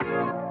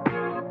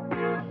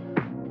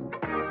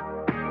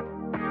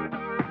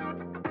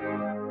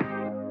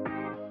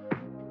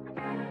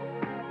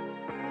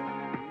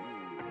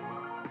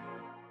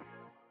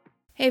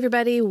Hey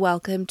everybody,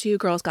 welcome to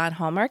Girls Gone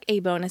Hallmark,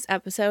 a bonus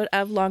episode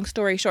of Long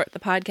Story Short,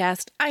 the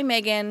podcast. I'm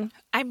Megan.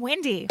 I'm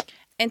Wendy.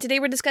 And today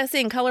we're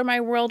discussing Color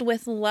My World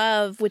with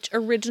Love, which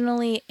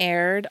originally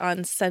aired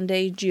on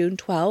Sunday, June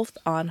 12th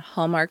on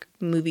Hallmark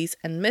Movies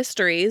and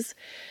Mysteries.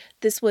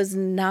 This was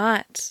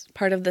not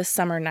part of the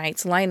Summer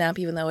Nights lineup,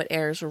 even though it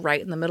airs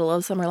right in the middle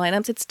of summer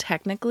lineups. It's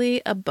technically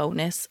a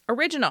bonus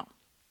original.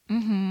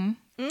 Mm-hmm.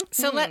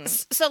 So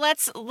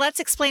let's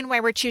explain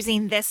why we're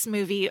choosing this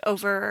movie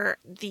over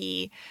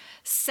the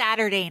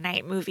Saturday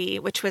night movie,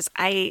 which was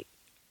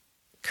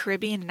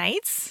Caribbean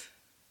Nights.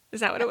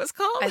 Is that what it was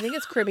called? I think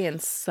it's Caribbean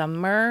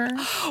Summer.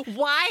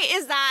 Why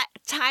is that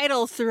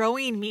title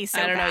throwing me so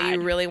bad? I don't know.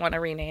 You really want to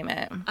rename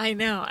it. I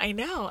know.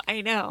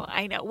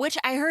 Which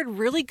I heard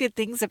really good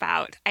things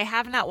about. I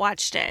have not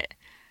watched it.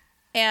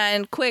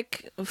 And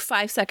quick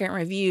 5-second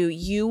review.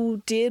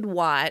 You did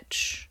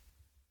watch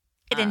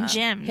Hidden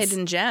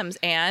Gems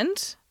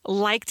and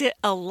liked it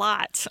a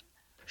lot.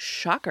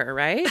 Shocker,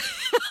 right?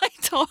 I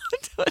don't.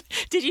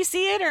 Did you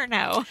see it or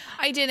no?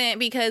 I didn't,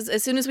 because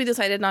as soon as we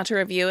decided not to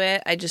review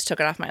it, I just took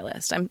it off my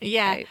list.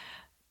 I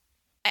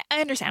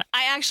understand.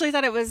 I actually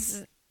thought it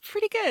was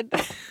pretty good.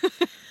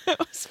 It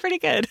was pretty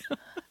good.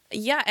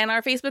 Yeah, and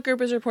our Facebook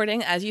group is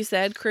reporting, as you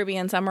said,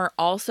 Caribbean Summer,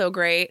 also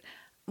great.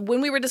 When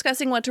we were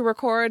discussing what to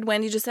record,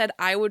 Wendy just said,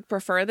 I would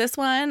prefer this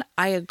one.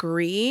 I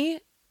agree.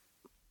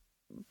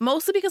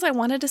 Mostly because I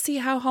wanted to see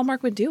how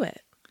Hallmark would do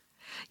it.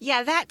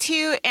 Yeah, that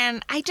too.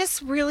 And I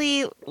just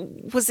really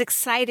was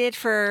excited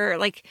for,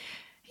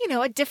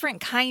 a different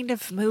kind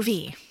of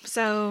movie.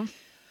 So,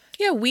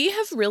 yeah, we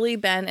have really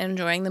been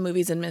enjoying the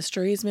movies and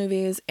mysteries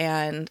movies,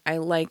 and I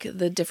like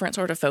the different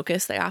sort of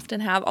focus they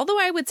often have. Although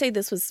I would say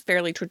this was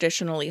fairly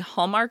traditionally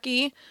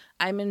Hallmarky,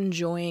 I'm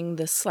enjoying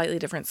the slightly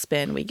different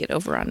spin we get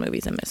over on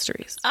movies and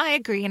mysteries. I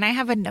agree, and I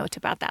have a note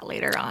about that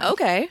later on.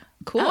 Okay,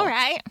 cool. All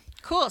right,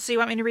 cool. So you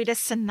want me to read a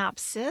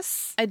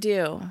synopsis? I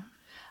do.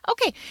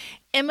 Okay.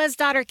 Emma's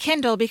daughter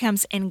Kendall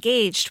becomes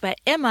engaged,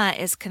 but Emma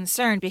is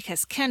concerned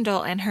because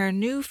Kendall and her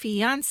new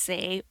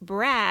fiancé,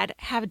 Brad,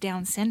 have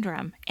Down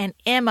syndrome, and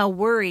Emma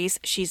worries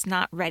she's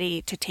not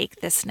ready to take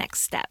this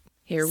next step.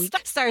 Here we go.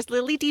 Stars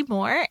Lily D.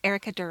 Moore,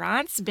 Erica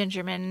Durance,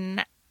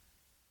 Benjamin,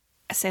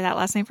 say that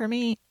last name for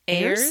me,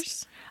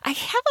 Ayers. I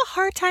have a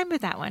hard time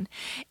with that one,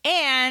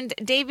 and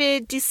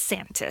David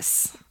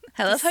DeSantis.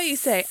 I love how you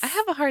say, I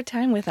have a hard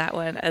time with that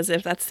one, as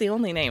if that's the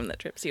only name that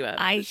trips you up.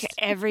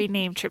 Every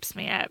name trips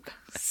me up.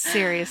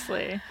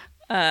 Seriously.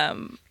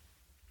 Why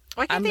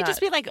can't they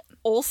just be like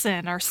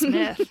Olsen or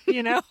Smith,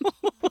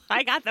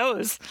 I got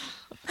those.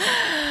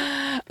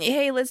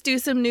 Hey, let's do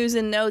some news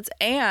and notes.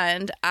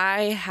 And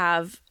I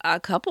have a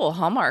couple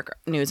Hallmark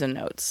news and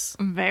notes.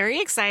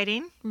 Very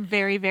exciting.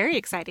 Very, very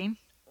exciting.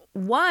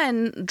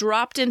 One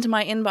dropped into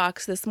my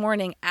inbox this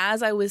morning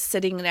as I was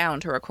sitting down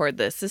to record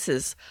this. This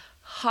is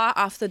hot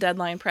off the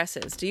deadline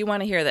presses. Do you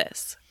want to hear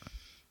this?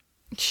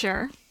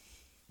 Sure.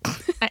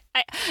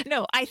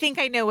 I think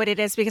I know what it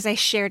is because I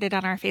shared it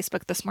on our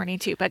Facebook this morning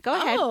too, but go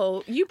ahead.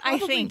 Oh, you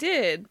probably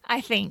did.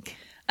 I think.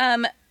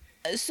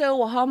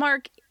 So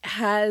Hallmark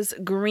has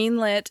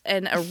greenlit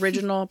an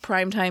original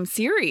primetime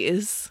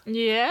series.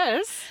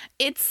 Yes.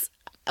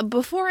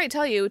 Before I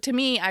tell you, to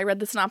me, I read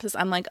the synopsis.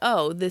 I'm like,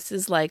 oh, this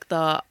is like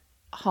the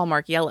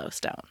Hallmark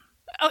Yellowstone.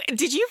 Oh,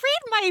 did you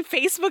read my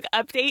Facebook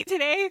update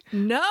today?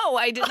 No,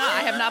 I did not.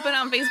 I have not been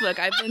on Facebook.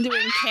 I've been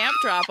doing camp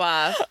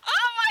drop-off.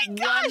 Oh my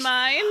gosh. One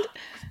mind.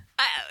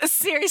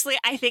 Seriously,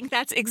 I think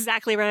that's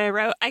exactly what I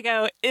wrote. I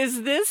go,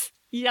 is this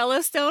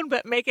Yellowstone,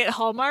 but make it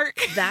Hallmark?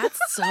 That's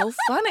so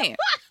funny.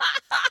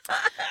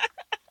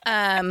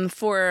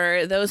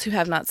 For those who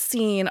have not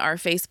seen our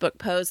Facebook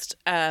post,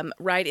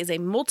 Ride is a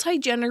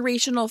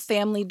multi-generational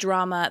family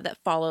drama that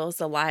follows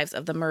the lives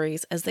of the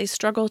Murrays as they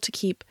struggle to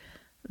keep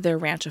their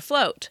ranch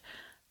afloat.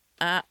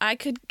 I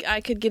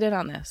could get in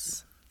on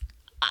this.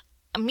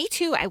 Me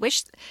too. I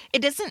wish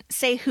it doesn't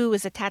say who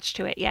is attached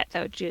to it yet,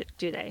 though. Do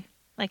they?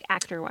 Like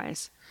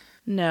actor-wise?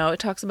 No, it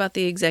talks about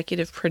the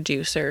executive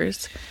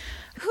producers.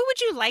 Who would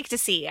you like to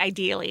see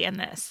ideally in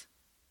this?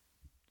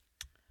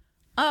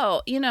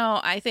 Oh,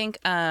 I think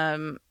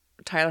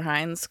Tyler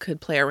Hines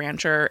could play a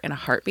rancher in a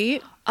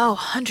heartbeat. Oh,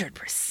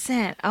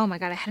 100%. Oh my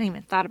God, I hadn't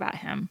even thought about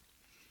him.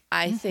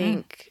 I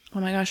think,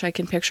 oh my gosh, I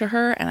can picture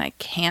her and I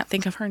can't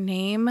think of her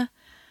name.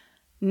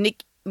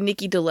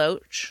 Nikki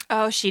DeLoach.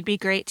 Oh, she'd be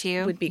great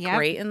too. Would be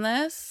great in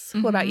this.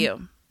 What about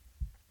you?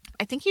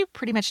 I think you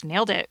pretty much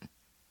nailed it.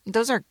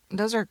 Those are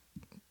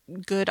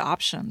good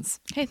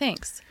options. Hey,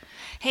 thanks.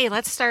 Hey,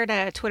 let's start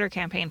a Twitter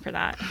campaign for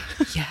that.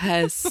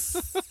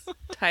 Yes.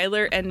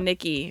 Tyler and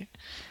Nikki.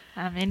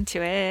 I'm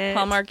into it.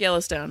 Hallmark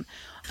Yellowstone.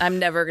 I'm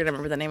never going to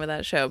remember the name of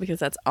that show because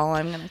that's all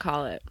I'm going to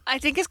call it. I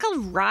think it's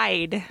called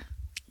Ride.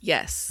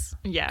 Yes.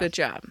 Yeah. Good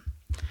job.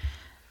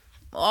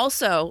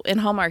 Also, in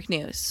Hallmark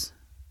news,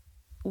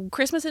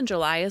 Christmas in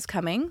July is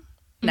coming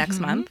next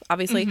month,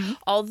 obviously.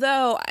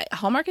 Although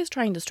Hallmark is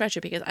trying to stretch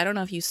it because I don't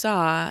know if you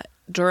saw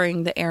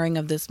during the airing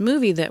of this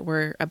movie that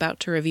we're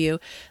about to review,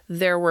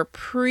 there were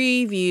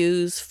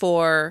previews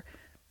for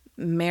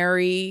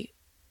Merry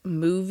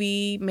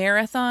Movie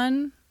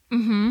Marathon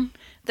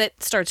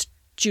that starts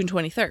June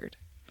 23rd.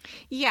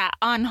 Yeah,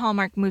 on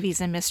Hallmark Movies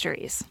and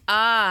Mysteries.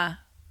 Ah,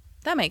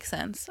 that makes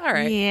sense. All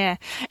right. Yeah.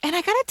 And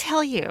I gotta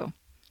tell you,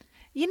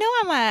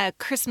 I'm a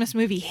Christmas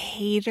movie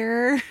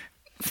hater.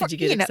 Did you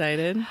get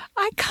excited?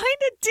 I kind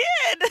of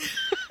did.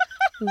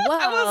 Wow.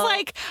 I was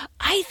like,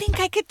 I think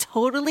I could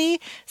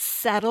totally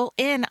settle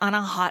in on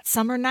a hot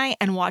summer night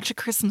and watch a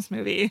Christmas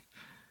movie.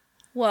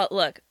 Well,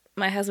 look,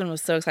 my husband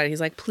was so excited.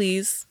 He's like,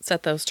 please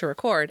set those to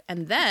record.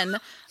 And then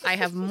I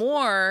have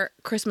more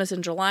Christmas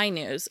in July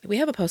news. We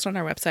have a post on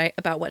our website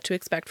about what to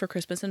expect for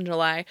Christmas in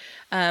July.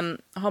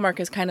 Hallmark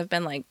has kind of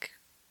been like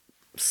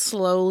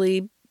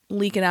slowly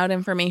leaking out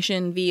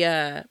information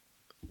via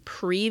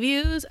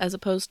previews as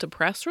opposed to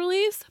press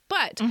release.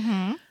 But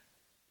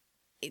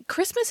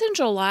Christmas in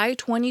July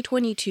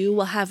 2022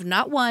 will have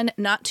not one,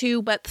 not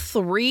two, but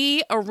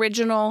 3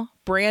 original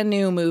brand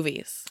new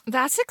movies.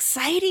 That's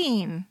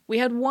exciting. We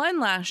had one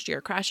last year,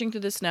 Crashing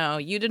Through the Snow.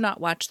 You did not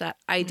watch that.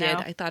 I did.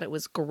 No. I thought it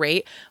was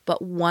great.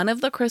 But one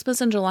of the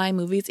Christmas in July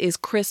movies is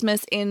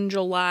Christmas in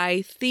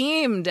July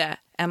themed.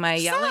 Am I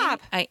yelling?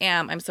 Stop. I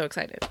am. I'm so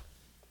excited.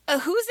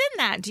 Who's in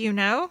that? Do you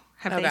know?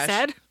 Have they gosh.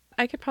 said?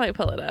 I could probably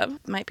pull it up.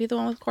 Might be the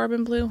one with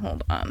Corbin Blue.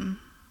 Hold on.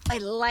 I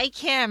like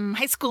him.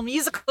 High School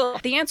Musical.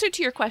 The answer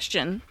to your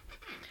question,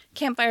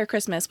 Campfire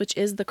Christmas, which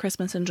is the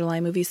Christmas in July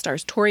movie,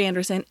 stars Tori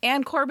Anderson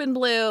and Corbin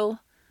Blue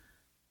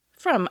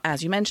from,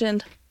 as you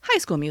mentioned, High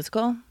School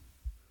Musical.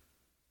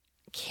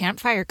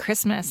 Campfire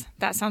Christmas.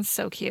 That sounds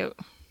so cute.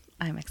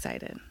 I'm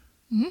excited.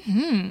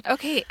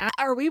 Okay.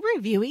 Are we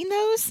reviewing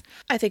those?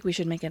 I think we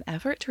should make an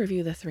effort to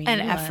review the 3 An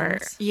new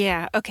effort. ones.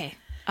 Yeah. Okay.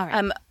 All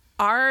right.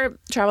 Our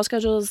travel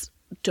schedules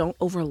don't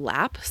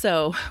overlap,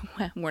 so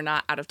we're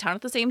not out of town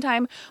at the same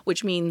time,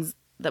 which means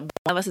that one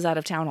of us is out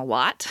of town a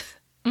lot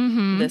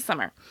this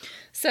summer.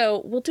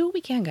 So we'll do what we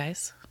can,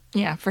 guys.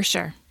 Yeah, for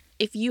sure.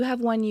 If you have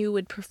one you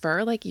would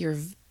prefer, like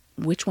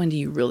which one do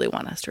you really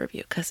want us to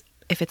review? Because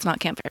if it's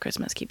not Campfire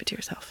Christmas, keep it to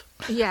yourself.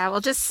 Yeah,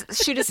 well,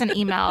 just shoot us an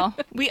email.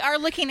 We are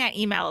looking at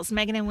emails,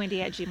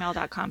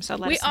 meganandwendy@gmail.com. So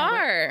let us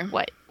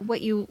know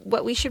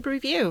what we should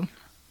review.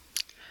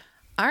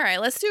 All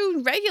right, let's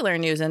do regular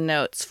news and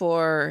notes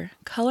for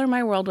Color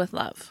My World with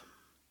Love.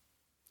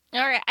 All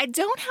right, I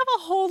don't have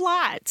a whole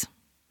lot.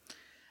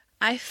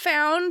 I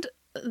found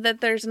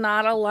that there's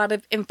not a lot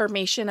of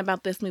information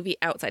about this movie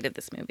outside of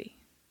this movie.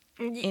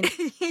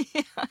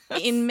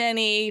 In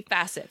many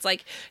facets.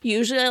 Like,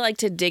 usually I like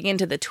to dig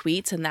into the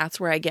tweets, and that's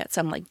where I get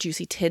some like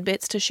juicy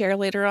tidbits to share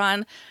later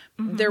on.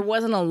 There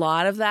wasn't a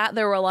lot of that.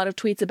 There were a lot of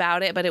tweets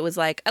about it, but it was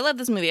like, I love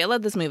this movie. I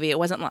love this movie. It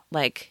wasn't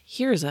like,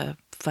 here's a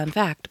fun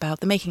fact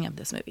about the making of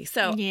this movie.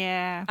 So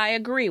yeah, I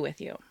agree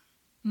with you.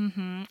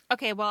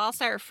 Okay, well, I'll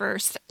start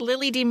first.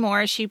 Lily D.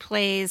 Moore, she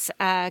plays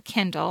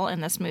Kendall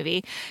in this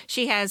movie.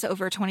 She has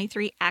over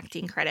 23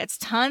 acting credits,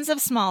 tons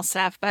of small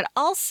stuff, but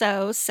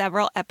also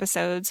several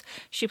episodes.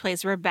 She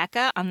plays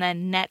Rebecca on the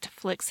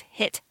Netflix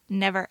hit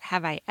Never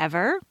Have I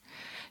Ever.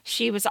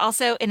 She was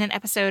also in an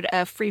episode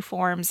of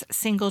Freeform's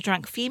Single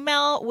Drunk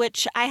Female,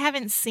 which I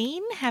haven't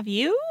seen. Have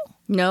you?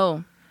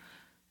 No.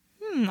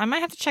 I might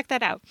have to check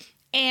that out.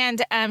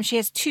 And she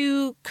has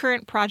 2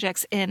 current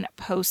projects in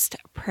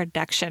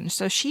post-production.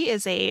 So she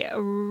is a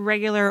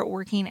regular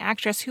working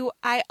actress who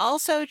I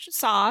also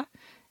saw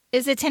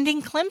is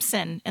attending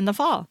Clemson in the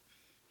fall.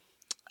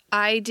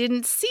 I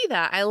didn't see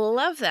that. I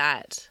love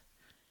that.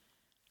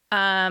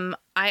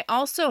 I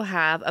also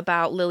have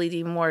about Lily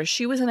D. Moore.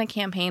 She was in a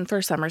campaign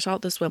for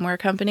Somersault, the swimwear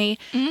company,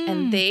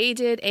 and they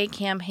did a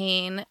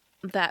campaign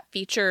that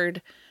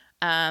featured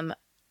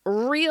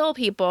real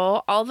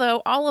people,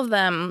 although all of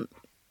them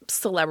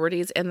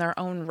celebrities in their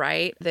own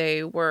right.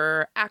 They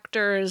were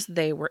actors,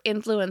 they were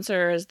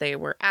influencers, they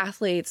were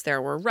athletes,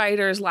 there were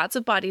writers, lots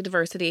of body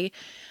diversity.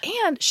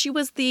 And she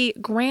was the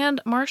Grand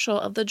Marshal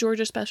of the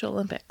Georgia Special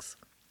Olympics.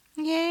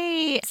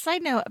 Yay.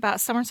 Side note about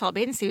Somersault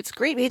bathing suits.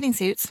 Great bathing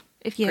suits.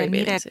 If you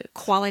need a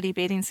quality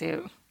bathing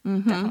suit,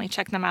 definitely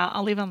check them out.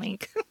 I'll leave a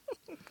link.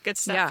 Good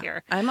stuff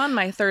here. I'm on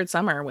my 3rd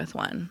summer with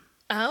one.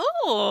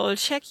 Oh,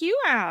 check you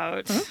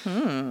out.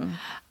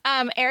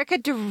 Erica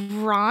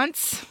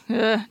Durant's,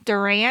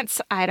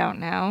 I don't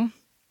know.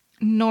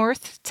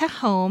 North to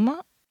Home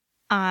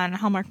on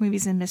Hallmark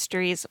Movies and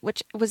Mysteries,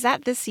 which was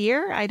that this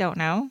year? I don't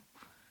know.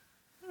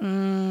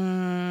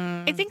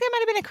 I think that might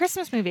have been a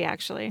Christmas movie,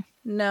 actually.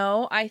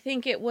 No, I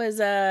think it was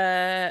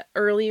a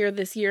earlier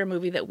this year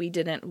movie that we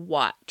didn't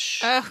watch.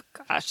 Oh,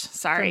 gosh.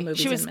 Sorry.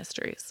 Movies and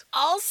Mysteries.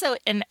 Also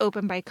in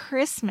Open by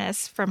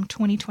Christmas from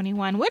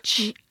 2021,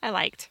 which I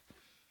liked.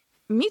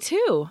 Me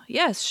too.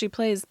 Yes, she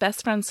plays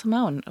best friend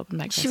Simone in Open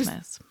by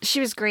Christmas.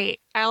 She was great.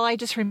 I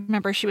just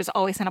remember she was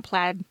always in a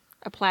plaid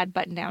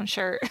button-down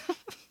shirt.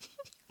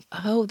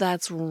 Oh,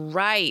 that's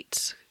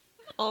right.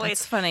 Always.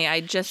 That's funny.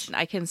 I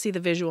can see the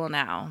visual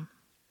now.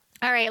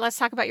 All right, let's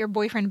talk about your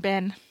boyfriend,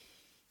 Ben.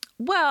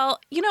 Well,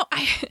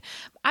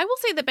 I will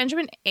say that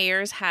Benjamin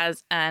Ayers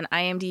has an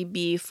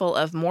IMDb full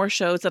of more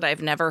shows that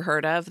I've never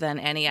heard of than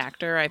any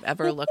actor I've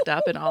ever looked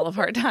up in all of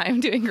our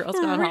time doing Girls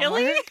Gone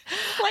Really? Hallmark.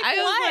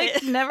 I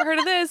was like, never heard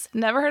of this,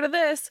 never heard of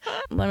this.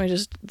 Let me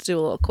just do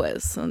a little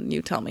quiz and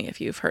you tell me if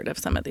you've heard of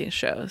some of these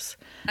shows.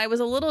 I was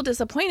a little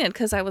disappointed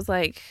because I was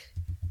like,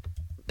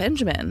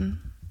 Benjamin,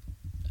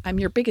 I'm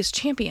your biggest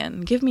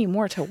champion. Give me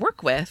more to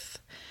work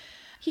with.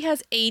 He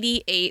has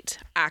 88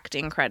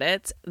 acting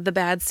credits. The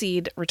Bad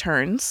Seed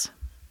returns.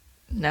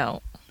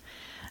 No.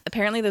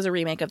 Apparently there's a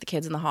remake of The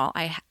Kids in the Hall.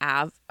 I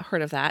have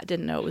heard of that.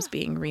 Didn't know it was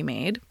being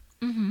remade.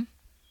 Mm-hmm.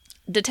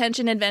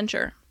 Detention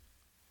Adventure.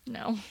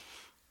 No.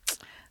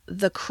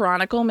 The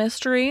Chronicle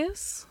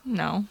Mysteries.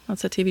 No.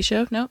 That's a TV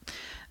show. No.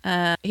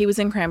 He was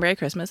in Cranberry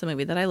Christmas, a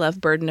movie that I love.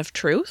 Burden of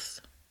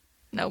Truth.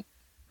 Nope.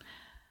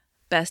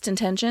 Best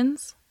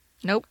Intentions.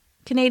 Nope.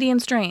 Canadian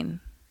Strain.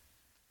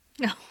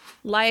 No.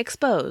 Lie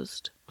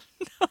Exposed.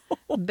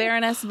 No.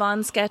 Baroness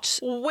von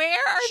Sketch. Where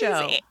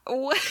show.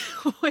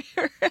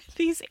 Where are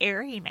these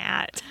airing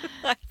at?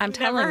 I'm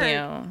telling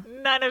you.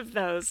 None of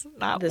those.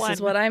 Not this one. This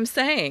is what I'm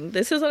saying.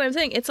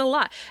 It's a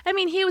lot. I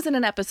mean, he was in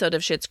an episode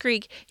of Schitt's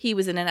Creek. He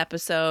was in an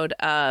episode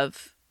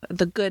of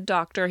The Good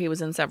Doctor. He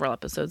was in several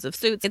episodes of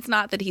Suits. It's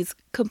not that he's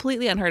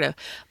completely unheard of,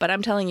 but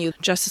I'm telling you,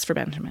 justice for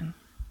Benjamin.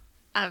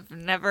 I've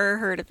never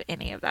heard of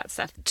any of that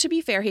stuff. To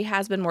be fair, he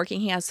has been working.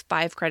 He has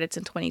 5 credits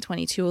in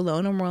 2022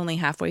 alone, and we're only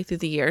halfway through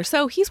the year.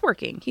 So he's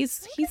working.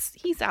 He's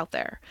out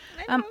there.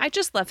 I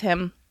just love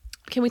him.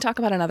 Can we talk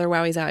about another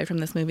Wowie Zowie from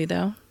this movie,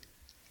 though?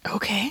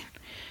 Okay.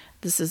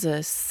 This is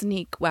a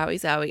sneak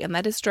Wowie Zowie, and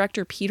that is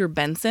director Peter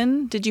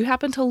Benson. Did you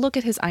happen to look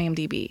at his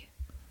IMDb?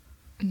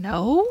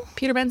 No.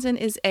 Peter Benson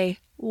is a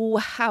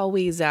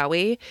Wowie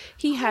Zowie.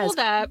 He has... Hold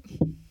up.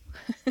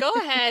 Go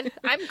ahead.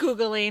 I'm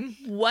Googling.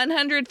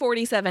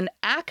 147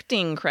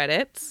 acting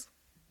credits,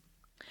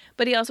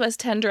 but he also has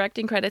 10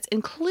 directing credits,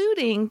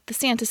 including The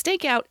Santa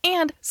Stakeout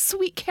and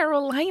Sweet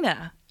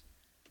Carolina.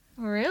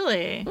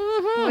 Really?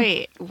 Mm-hmm.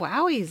 Wait,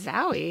 Wowie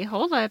Zowie.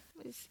 Hold up.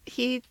 Is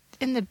he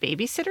in the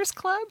Babysitters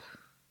Club?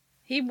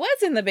 He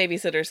was in the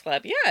Babysitters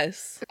Club,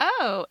 yes.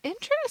 Oh,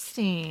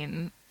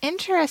 interesting.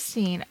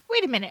 Interesting.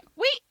 Wait a minute.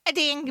 Wait a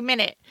dang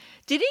minute.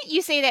 Didn't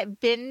you say that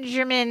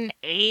Benjamin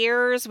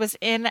Ayers was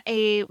in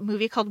a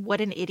movie called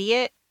What an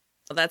Idiot?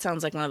 Well, that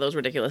sounds like one of those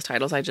ridiculous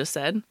titles I just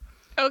said.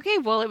 Okay,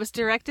 well, it was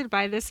directed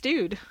by this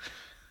dude.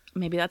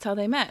 Maybe that's how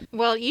they met.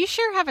 Well, you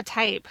sure have a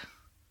type.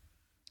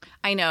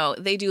 I know.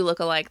 They do look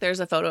alike. There's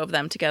a photo of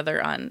them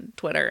together on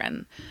Twitter,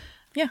 and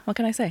yeah, what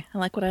can I say? I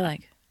like what I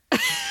like.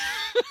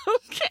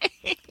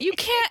 Okay. You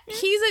can't.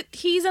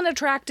 He's an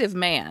attractive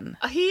man.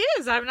 He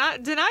is. I'm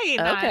not denying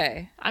that.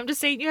 Okay. I'm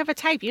just saying you have a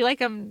type. You like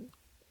him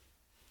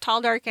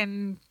tall, dark,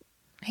 and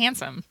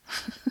handsome.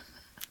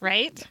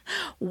 Right?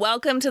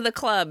 Welcome to the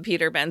club,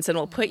 Peter Benson.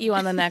 We'll put you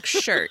on the next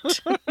shirt.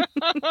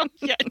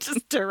 Yeah,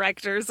 just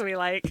directors we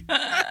like.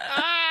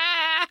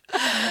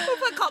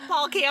 We'll put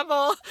Paul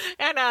Campbell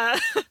and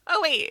oh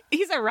wait,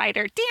 he's a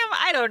writer. Damn,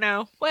 I don't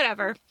know.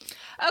 Whatever.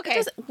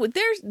 Okay.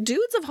 There's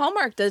dudes of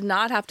Hallmark does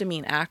not have to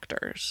mean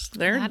actors.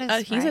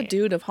 He's a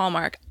dude of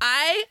Hallmark.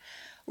 I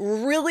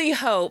really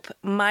hope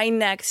my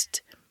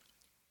next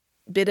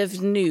bit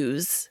of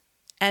news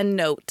and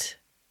note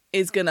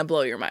is gonna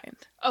blow your mind.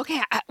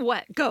 Okay,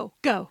 what? Go.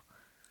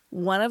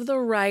 One of the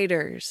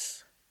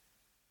writers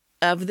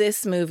of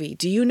this movie,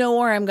 do you know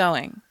where I'm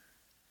going?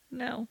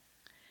 No.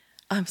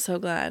 I'm so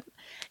glad.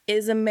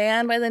 Is a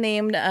man by the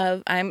name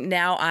of I'm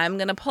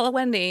gonna pull a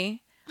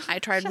Wendy. I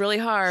tried really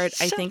hard.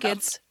 I think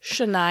it's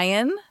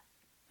Shanian.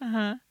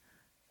 Uh-huh. Are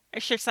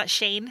you sure it's not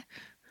Shane?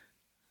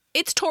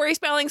 It's Tori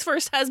Spelling's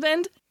first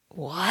husband.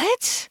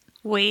 What?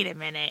 Wait a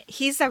minute.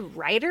 He's a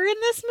writer in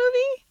this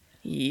movie?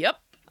 Yep.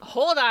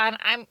 Hold on.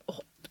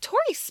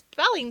 Tori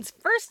Spelling's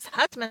first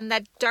husband,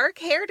 that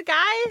dark-haired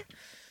guy?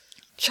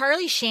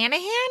 Charlie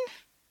Shanahan?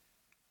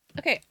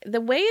 Okay,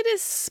 the way it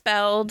is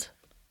spelled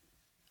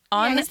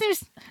on his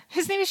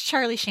name is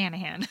Charlie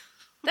Shanahan.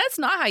 That's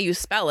not how you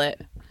spell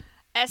it.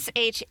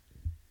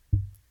 Shahanian.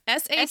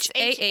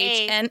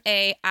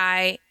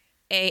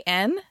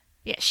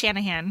 Yeah,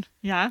 Shanahan.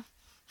 Yeah.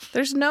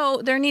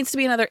 There needs to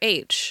be another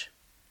H.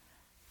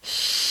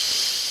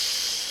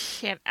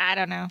 Shit, I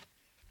don't know.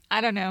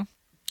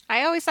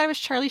 I always thought it was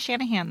Charlie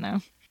Shanahan,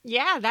 though.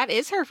 Yeah, that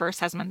is her first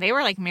husband. They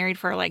were married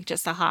for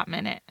just a hot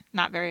minute.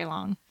 Not very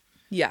long.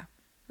 Yeah.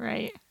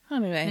 Right.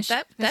 Anyway,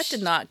 that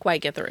did not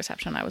quite get the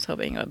reception I was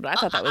hoping it would, but I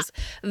thought that was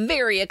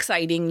very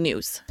exciting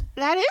news.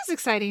 That is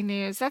exciting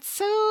news. That's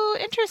so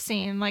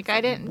interesting. I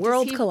didn't...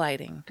 World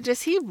colliding.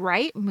 Does he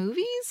write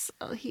movies?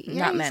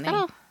 Not many.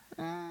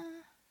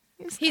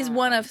 He's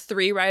one of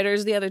 3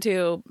 writers. The other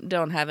 2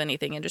 don't have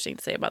anything interesting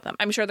to say about them.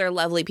 I'm sure they're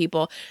lovely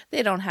people.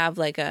 They don't have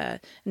a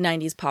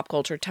 90s pop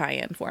culture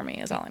tie-in for me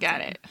is all I'm saying.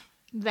 Got it.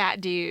 That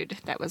dude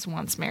that was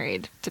once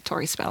married to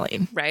Tori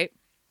Spelling. Right?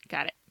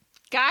 Got it.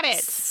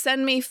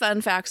 Send me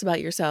fun facts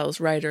about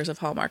yourselves, writers of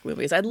Hallmark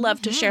movies. I'd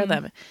love to share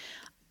them.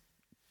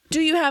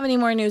 Do you have any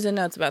more news and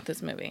notes about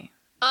this movie?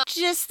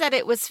 Just that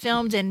it was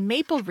filmed in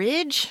Maple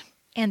Ridge.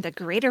 and the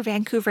Greater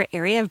Vancouver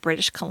area of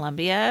British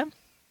Columbia,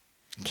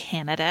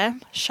 Canada.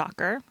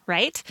 Shocker,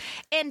 right?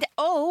 And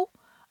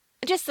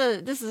this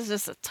is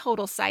just a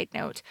total side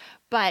note,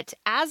 but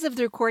as of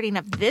the recording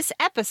of this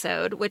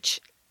episode, which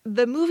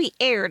the movie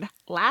aired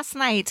last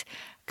night,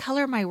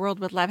 Color My World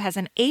with Love has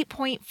an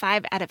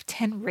 8.5 out of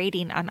 10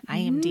 rating on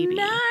IMDb.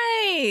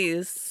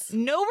 Nice.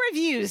 No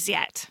reviews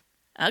yet.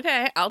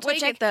 Okay, I'll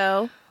take it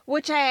though.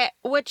 Which I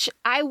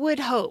would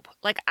hope.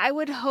 Like, I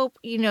would hope,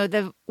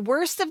 the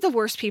worst of the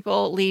worst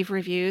people leave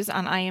reviews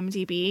on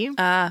IMDb.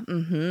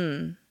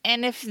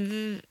 And if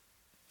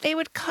they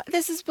would,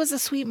 was a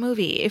sweet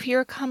movie. If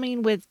you're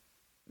coming with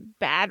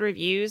bad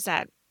reviews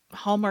that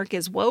Hallmark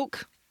is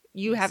woke,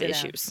 you have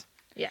issues.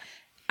 Yeah.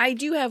 I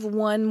do have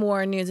one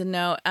more news and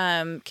note.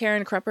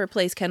 Karen Krupper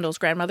plays Kendall's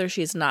grandmother.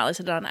 She's not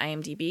listed on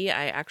IMDb.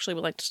 I actually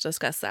would like to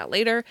discuss that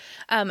later.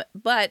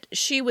 But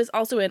she was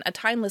also in A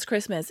Timeless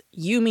Christmas,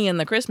 You, Me, and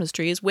the Christmas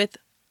Trees with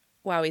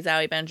Wowie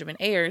Zowie Benjamin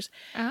Ayers,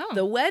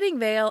 The Wedding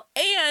Veil,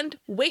 and,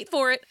 wait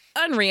for it,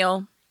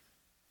 Unreal.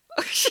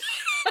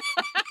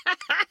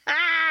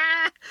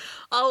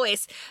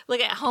 Always.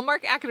 Look at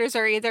Hallmark actors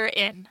are either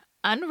in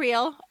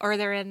Unreal or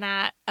they're in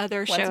that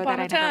other show that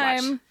I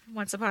never watched.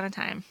 Once Upon a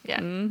Time. Yeah.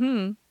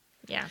 Mm-hmm.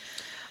 Yeah.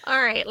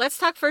 All right. Let's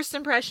talk first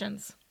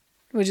impressions.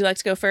 Would you like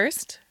to go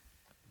first?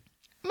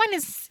 Mine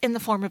is in the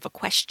form of a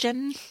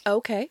question.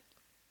 Okay.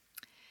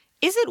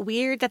 Is it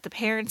weird that the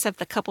parents of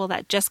the couple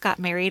that just got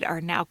married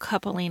are now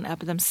coupling up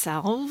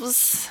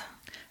themselves?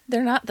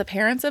 They're not the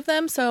parents of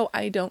them, so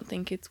I don't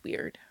think it's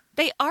weird.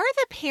 They are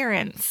the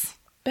parents.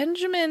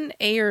 Benjamin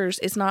Ayers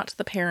is not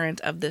the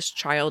parent of this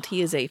child.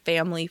 He is a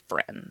family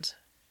friend.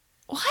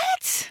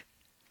 What?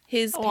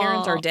 His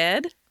parents are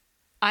dead?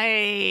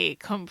 I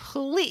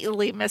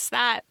completely missed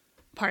that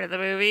part of the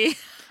movie.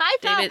 I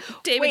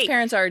thought David's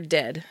parents are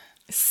dead.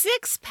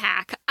 Six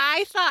Pack.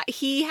 I thought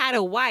he had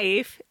a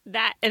wife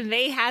and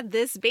they had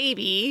this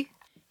baby.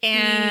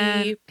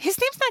 And his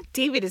name's not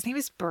David. His name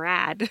is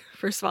Brad.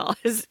 First of all,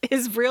 his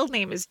real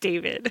name is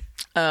David.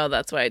 Oh,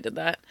 that's why I did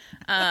that.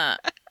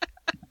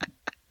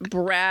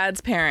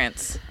 Brad's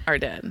parents are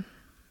dead.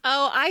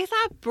 Oh, I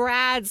thought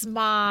Brad's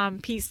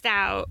mom peaced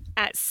out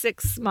at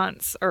 6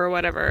 months or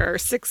whatever, or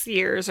 6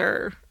 years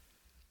or...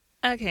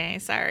 Okay,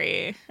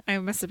 sorry. I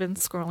must have been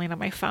scrolling on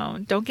my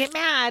phone. Don't get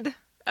mad.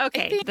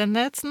 Okay, then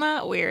that's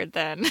not weird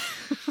then.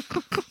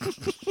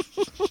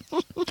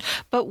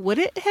 But would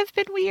it have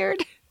been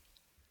weird?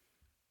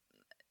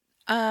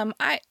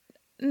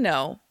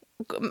 No.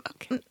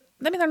 Okay.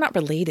 I mean, they're not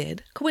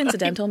related.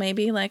 Coincidental,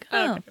 maybe. Like,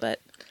 but...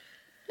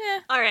 Yeah.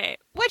 All right.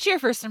 What's your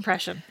first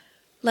impression?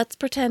 Let's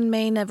pretend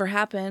May never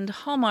happened.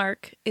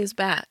 Hallmark is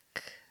back.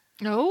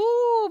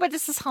 Oh, but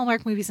this is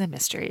Hallmark Movies and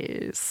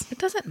Mysteries. It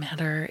doesn't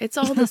matter. It's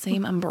all the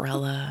same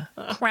umbrella.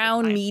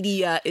 Crown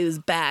Media is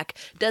back.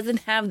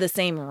 Doesn't have the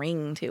same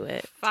ring to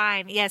it.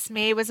 Fine. Yes,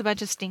 May was a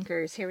bunch of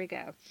stinkers. Here we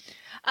go.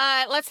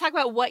 Let's talk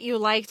about what you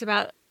liked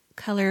about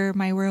Color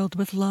My World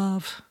with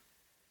Love.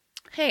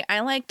 Hey,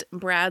 I liked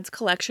Brad's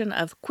collection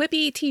of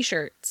quippy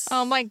t-shirts.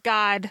 Oh my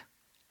God.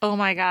 Oh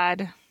my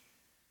God.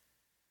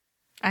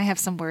 I have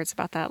some words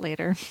about that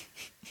later.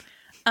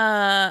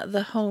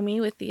 The homie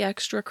with the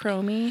extra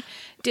chromie.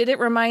 Did it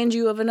remind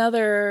you of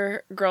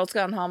another Girls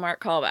Gone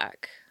Hallmark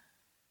callback?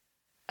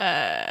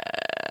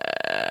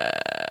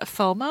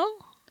 FOMO?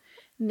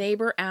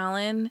 Neighbor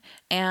Alan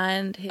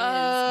and his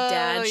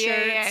dad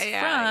shirts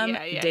from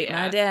Date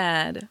My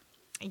Dad.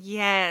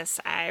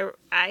 Yes, I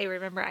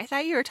remember. I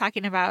thought you were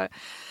talking about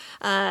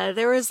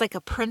there was like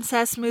a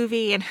princess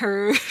movie and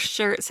her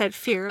shirt said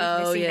Fear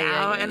of Missing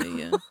Out.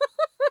 And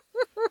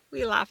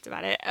we laughed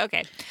about it.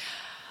 Okay.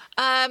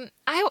 Let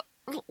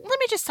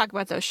me just talk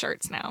about those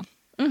shirts now.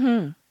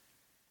 Mm-hmm.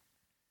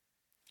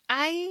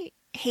 I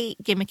hate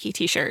gimmicky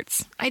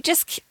t-shirts. I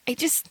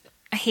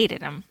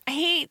hated them. I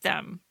hate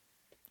them.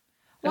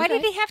 Why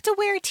did he have to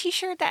wear a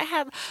t-shirt that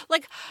had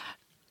like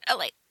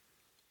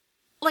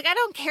I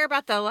don't care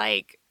about the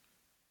like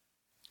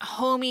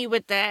homie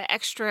with the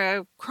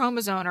extra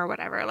chromosome or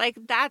whatever. Like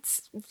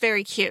that's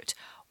very cute.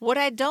 What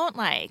I don't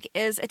like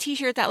is a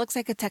t-shirt that looks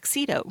like a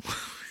tuxedo.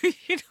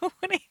 You know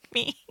what I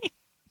mean?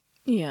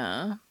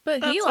 Yeah,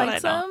 but he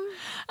likes them.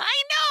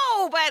 I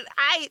know, but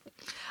I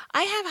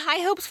have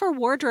high hopes for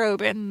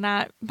wardrobe, and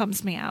that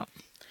bums me out.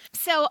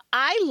 So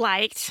I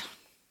liked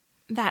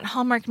that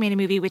Hallmark made a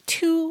movie with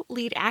 2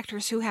 lead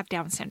actors who have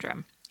Down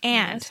syndrome.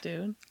 And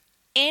dude.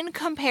 In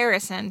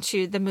comparison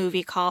to the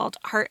movie called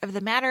Heart of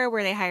the Matter,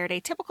 where they hired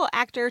a typical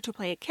actor to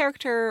play a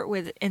character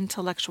with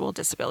intellectual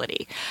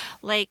disability.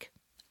 Like,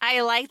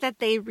 I like that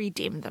they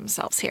redeemed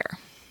themselves here.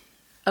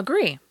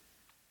 Agree.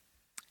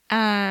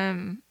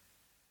 That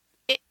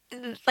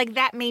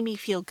made me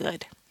feel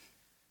good.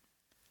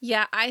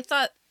 Yeah, I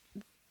thought,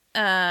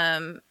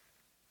 I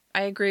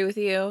agree with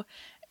you.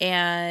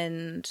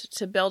 And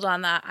to build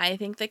on that, I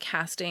think the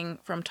casting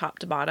from top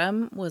to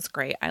bottom was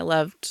great. I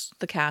loved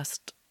the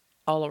cast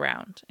all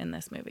around in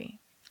this movie.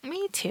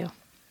 Me too.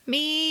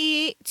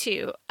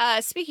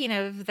 Speaking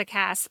of the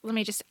cast,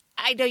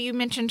 I know you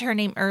mentioned her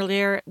name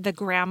earlier, the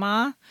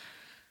grandma.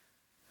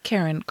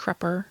 Karen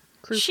Krupper.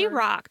 She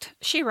rocked.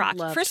 She rocked.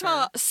 Loved First her. of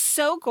all,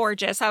 so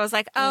gorgeous. I was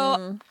like,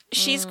 oh,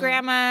 she's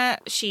grandma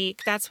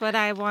chic. That's what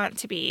I want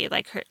to be.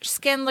 Like, her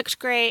skin looked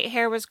great.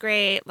 Hair was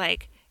great.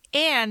 Like,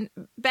 and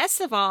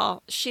best of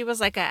all, she was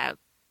like a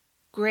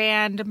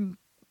grandmama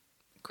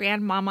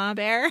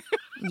bear.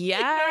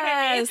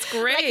 Yes,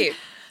 great. Like,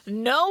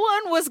 no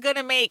one was going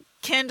to make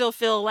Kendall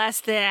feel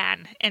less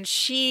than, and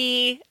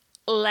she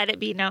let it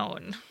be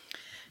known.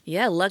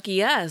 Yeah,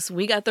 lucky us.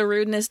 We got the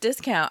rudeness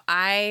discount.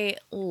 I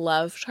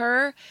loved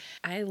her.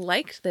 I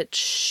liked that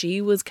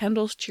she was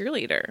Kendall's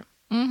cheerleader.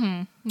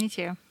 Me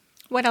too.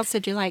 What else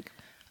did you like?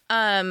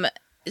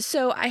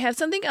 So I have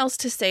something else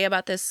to say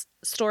about this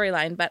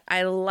storyline, but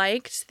I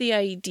liked the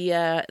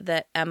idea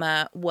that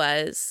Emma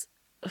was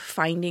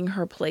finding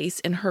her place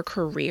in her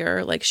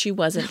career. Like, she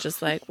wasn't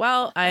just like,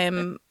 well,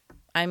 I'm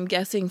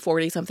guessing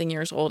 40 something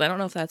years old. I don't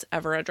know if that's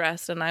ever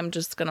addressed, and I'm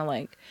just gonna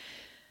like,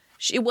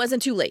 it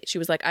wasn't too late. She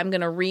was like, I'm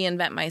gonna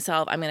reinvent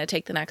myself. I'm gonna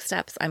take the next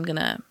steps. I'm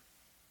gonna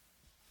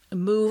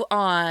move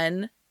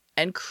on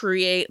and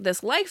create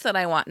this life that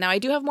I want. Now, I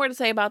do have more to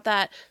say about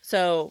that,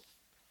 so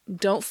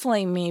don't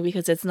flame me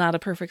because it's not a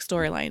perfect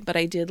storyline, but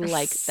I did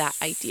like that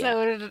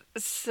idea.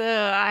 So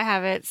I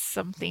have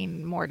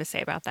something more to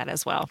say about that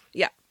as well.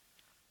 Yeah.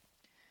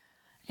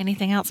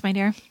 Anything else, my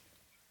dear?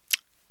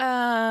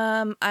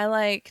 I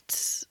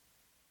liked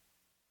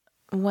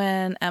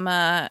when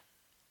Emma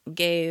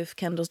gave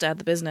Kendall's dad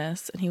the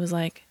business and he was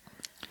like,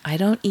 I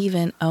don't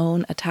even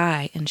own a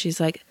tie. And she's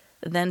like,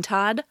 then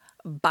Todd,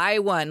 buy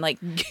one. Like,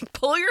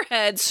 pull your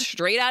head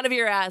straight out of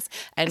your ass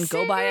and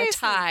go buy a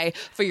tie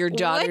for your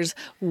daughter's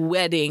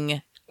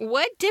wedding.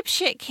 What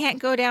dipshit can't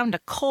go down to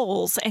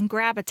Kohl's and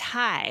grab a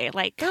tie?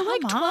 Like, they're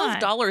like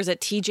 $12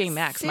 at TJ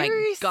Maxx.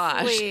 Seriously. My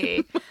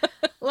gosh.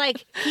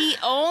 Like, he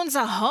owns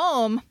a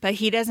home, but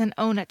he doesn't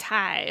own a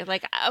tie.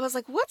 Like, I was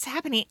like, what's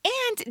happening?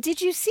 And did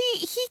you see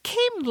he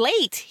came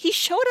late? He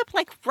showed up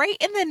like right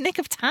in the nick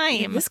of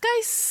time. This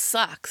guy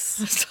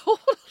sucks.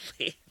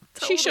 Totally.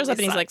 She shows up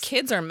and he's like,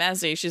 kids are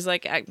messy. She's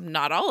like,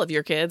 not all of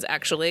your kids,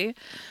 actually.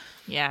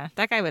 Yeah,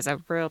 that guy was a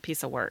real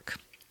piece of work.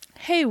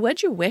 Hey,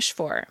 what'd you wish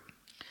for?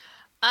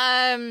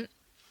 Okay.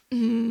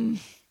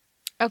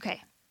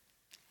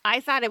 I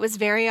thought it was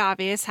very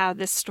obvious how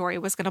this story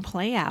was going to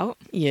play out.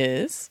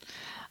 Yes.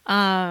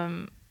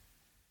 I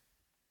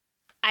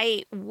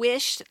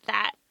wished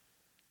that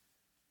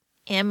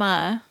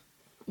Emma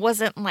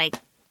wasn't like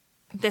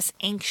this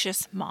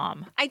anxious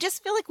mom. I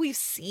just feel like we've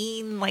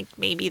seen like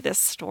maybe this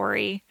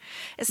story,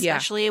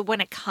 especially when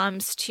it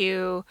comes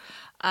to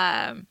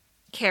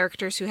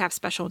characters who have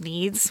special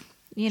needs,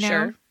 you know?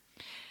 Sure.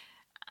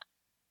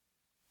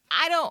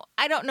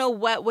 I don't know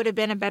what would have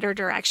been a better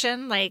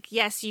direction. Like,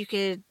 yes, you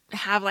could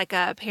have like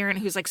a parent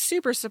who's like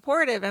super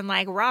supportive and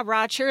like rah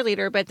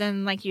cheerleader, but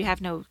then like you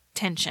have no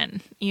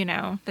tension, you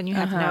know, then you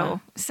have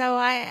no. So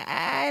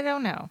I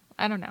don't know.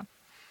 I don't know.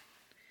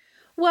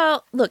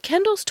 Well, look,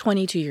 Kendall's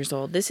 22 years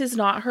old. This is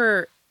not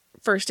her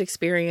first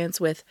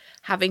experience with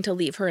having to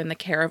leave her in the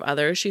care of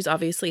others. She's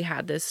obviously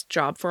had this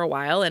job for a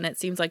while, and it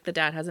seems like the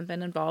dad hasn't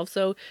been involved.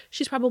 So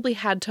she's probably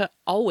had to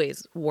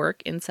always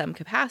work in some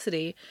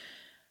capacity.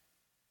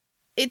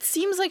 It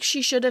seems like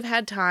she should have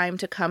had time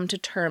to come to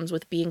terms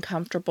with being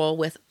comfortable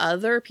with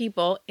other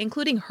people,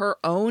 including her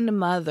own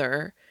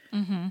mother,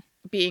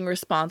 being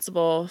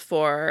responsible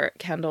for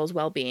Kendall's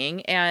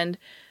well-being. And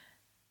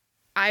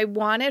I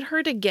wanted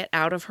her to get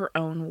out of her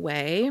own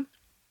way.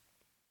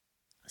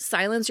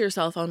 Silence your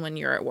cell phone when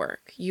you're at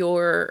work.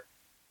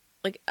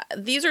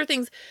 These are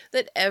things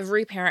that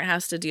every parent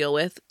has to deal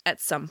with at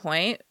some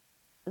point,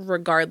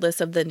 regardless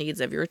of the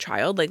needs of your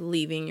child, like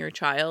leaving your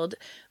child.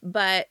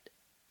 But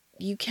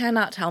you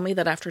cannot tell me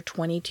that after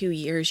 22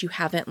 years, you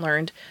haven't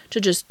learned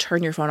to just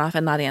turn your phone off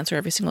and not answer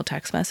every single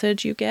text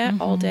message you get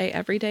all day,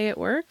 every day at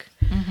work.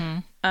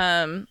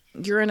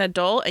 You're an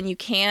adult and you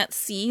can't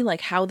see like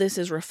how this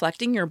is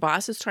reflecting. Your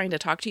boss is trying to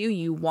talk to you.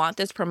 You want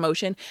this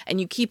promotion and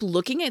you keep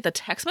looking at the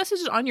text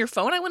messages on your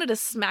phone. I wanted to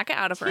smack it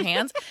out of her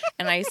hands.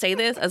 And I say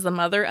this as the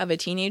mother of a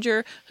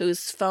teenager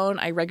whose phone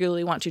I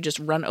regularly want to just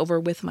run over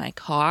with my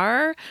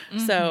car.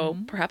 So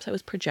perhaps I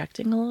was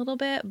projecting a little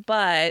bit,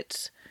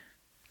 but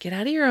get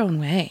out of your own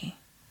way.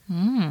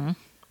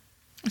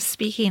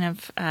 Speaking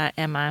of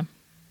Emma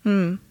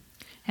and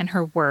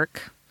her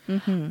work,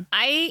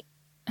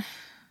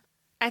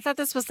 I thought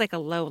this was like a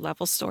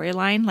low-level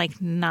storyline,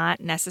 like not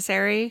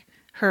necessary,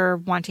 her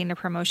wanting a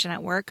promotion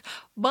at work.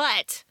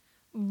 But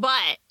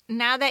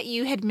now that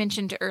you had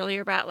mentioned earlier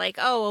about like,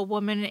 oh, a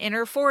woman in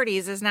her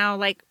 40s is now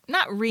like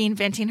not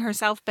reinventing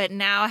herself, but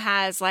now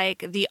has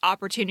like the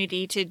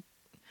opportunity to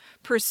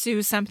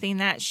pursue something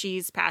that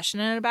she's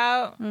passionate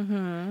about.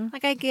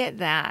 Like, I get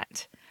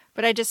that.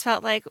 But I just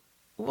felt like,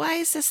 why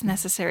is this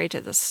necessary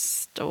to the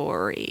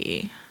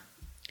story?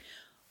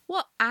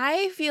 Well,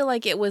 I feel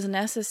like it was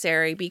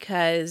necessary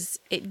because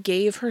it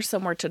gave her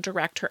somewhere to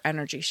direct her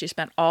energy. She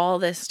spent all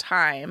this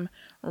time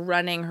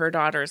running her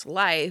daughter's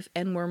life,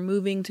 and we're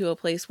moving to a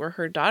place where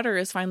her daughter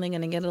is finally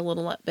going to get a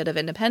little bit of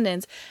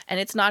independence, and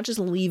it's not just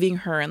leaving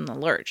her in the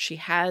lurch. She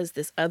has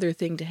this other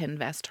thing to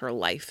invest her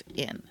life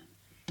in.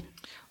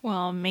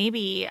 Well,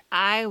 maybe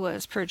I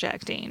was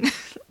projecting.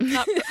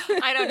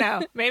 I don't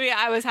know. Maybe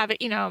I was having,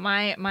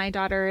 my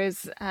daughter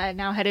is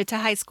now headed to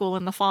high school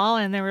in the fall,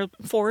 and there were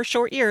 4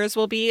 short years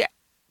will be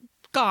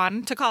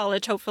gone to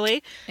college,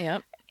 hopefully.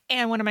 Yep.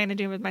 And what am I going to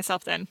do with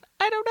myself then?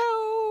 I don't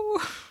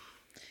know.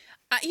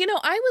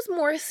 I was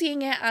more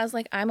seeing it as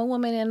like, I'm a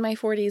woman in my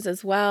 40s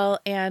as well,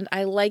 and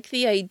I like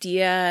the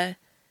idea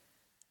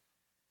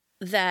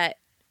that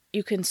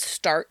you can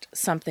start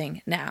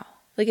something now.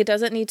 Like, it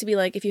doesn't need to be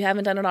like, if you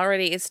haven't done it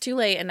already, it's too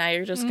late, and now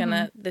you're just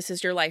this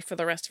is your life for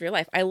the rest of your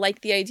life. I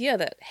like the idea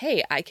that,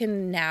 hey, I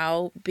can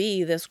now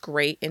be this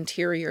great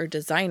interior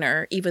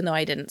designer, even though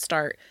I didn't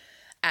start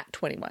at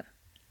 21.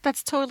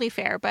 That's totally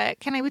fair, but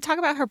we talk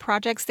about her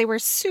projects? They were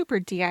super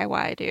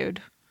DIY,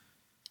 dude.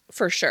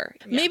 For sure.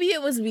 Yeah. Maybe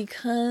it was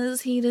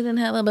because he didn't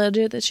have a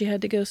budget that she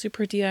had to go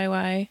super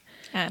DIY.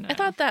 I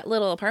thought that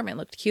little apartment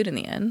looked cute in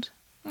the end.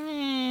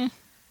 I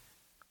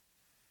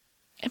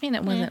mean,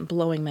 it wasn't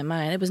blowing my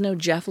mind. It was no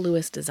Jeff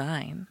Lewis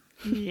design.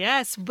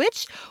 Yes, by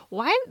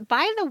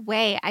the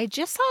way, I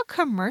just saw a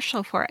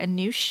commercial for a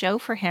new show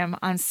for him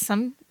on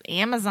some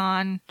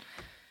Amazon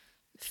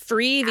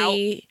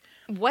freebie.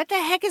 What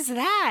the heck is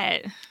that?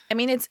 I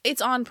mean,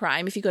 it's on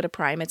Prime. If you go to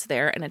Prime, it's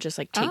there, and it just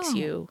like takes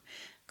you.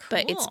 Cool.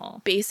 But it's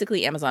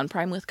basically Amazon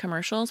Prime with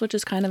commercials, which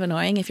is kind of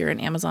annoying if you're an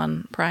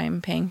Amazon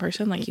Prime paying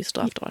person. Like, you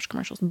still have to watch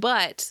commercials.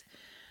 But,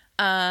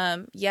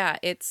 yeah,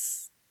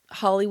 it's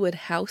Hollywood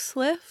House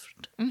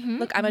Lift.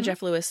 Look, I'm a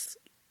Jeff Lewis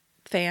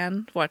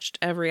fan. Watched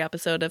every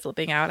episode of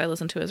Flipping Out. I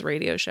listened to his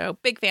radio show.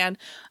 Big fan.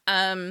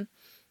 And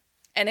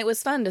it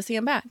was fun to see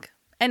him back.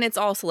 And it's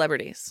all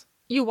celebrities.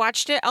 You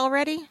watched it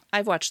already?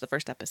 I've watched the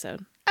first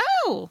episode.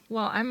 Oh,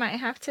 well, I might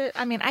have to.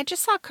 I mean, I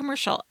just saw a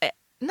commercial.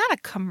 Not a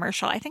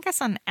commercial. I think I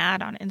saw an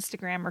ad on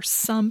Instagram or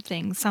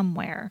something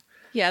somewhere.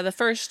 Yeah, the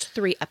first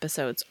 3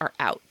 episodes are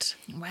out.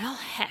 Well,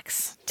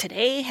 hex.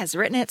 Today has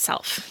written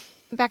itself.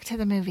 Back to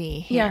the movie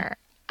here.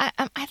 Yeah. I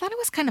thought it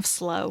was kind of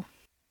slow.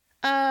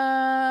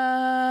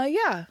 Yeah.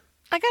 I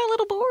got a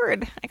little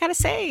bored, I gotta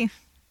say.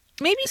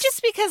 Maybe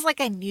just because, like,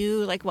 I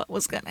knew, like, what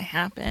was gonna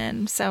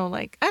happen. So,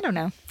 like, I don't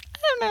know.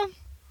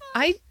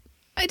 I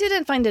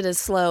didn't find it as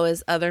slow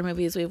as other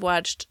movies we've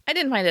watched. I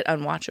didn't find it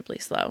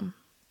unwatchably slow.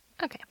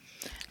 Okay.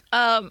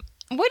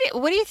 What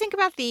do you think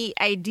about the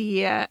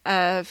idea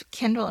of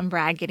Kendall and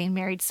Brad getting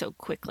married so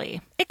quickly?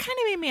 It kind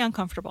of made me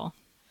uncomfortable.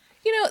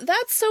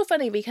 That's so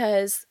funny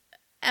because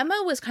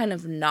Emma was kind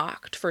of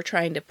knocked for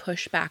trying to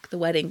push back the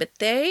wedding, but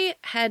they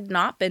had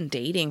not been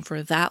dating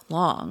for that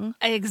long.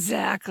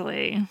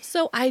 Exactly.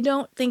 So I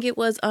don't think it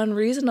was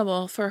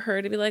unreasonable for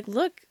her to be like,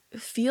 look,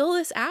 feel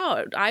this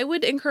out. I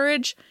would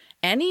encourage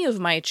any of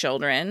my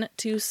children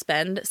to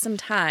spend some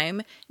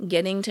time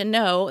getting to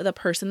know the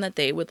person that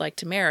they would like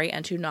to marry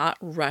and to not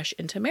rush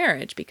into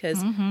marriage,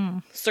 because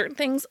certain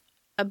things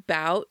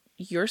about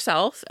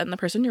yourself and the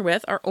person you're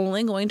with are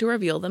only going to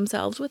reveal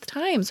themselves with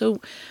time. So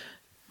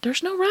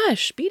there's no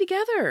rush. Be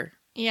together.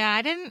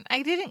 Yeah,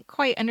 I didn't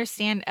quite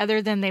understand,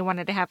 other than they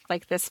wanted to have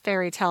like this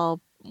fairy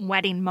tale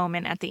wedding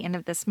moment at the end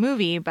of this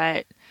movie,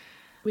 but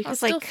we can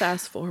still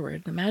fast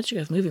forward. The magic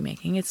of movie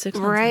making. It's 6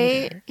 months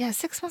later. Yeah,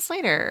 6 months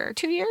later,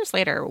 2 years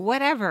later,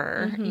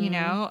 whatever,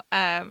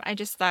 I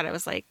just thought it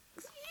was like,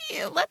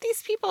 let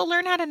these people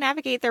learn how to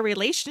navigate their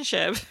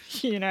relationship,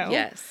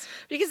 Yes.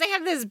 Because they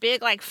have this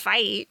big, like,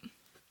 fight.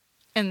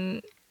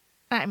 And,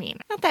 I mean,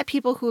 not that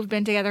people who have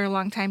been together a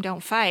long time don't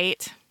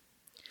fight.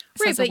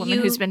 Right, but a woman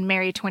who's been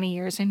married 20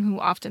 years and who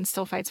often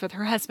still fights with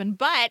her husband.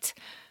 But,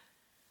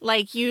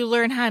 like, you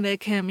learn how to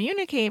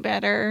communicate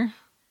better.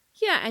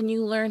 Yeah, and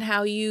you learn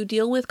how you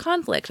deal with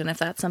conflict and if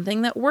that's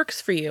something that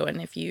works for you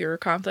and if your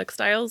conflict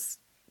styles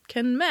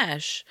can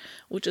mesh,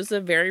 which is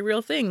a very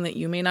real thing that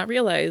you may not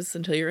realize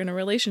until you're in a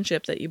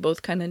relationship, that you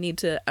both kind of need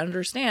to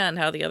understand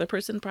how the other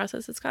person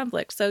processes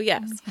conflict. So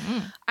yes,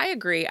 I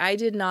agree. I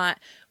did not,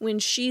 when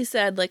she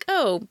said like,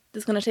 oh,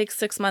 it's going to take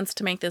 6 months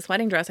to make this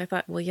wedding dress, I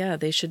thought, well, yeah,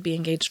 they should be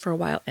engaged for a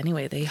while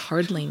anyway. They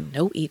hardly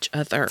know each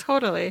other.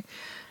 Totally.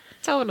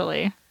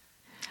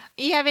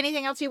 You have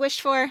anything else you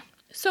wished for?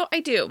 So I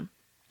do.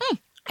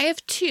 I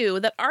have 2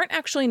 that aren't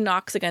actually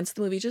knocks against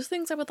the movie, just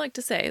things I would like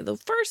to say. The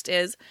first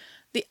is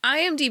the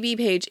IMDb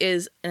page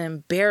is an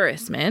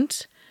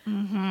embarrassment.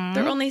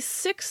 There are only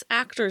 6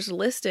 actors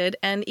listed,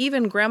 and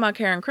even Grandma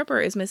Karen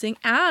Cripper is missing,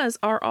 as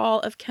are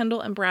all of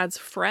Kendall and Brad's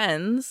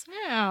friends.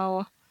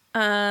 Wow.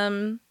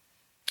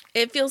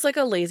 It feels like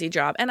a lazy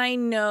job. And I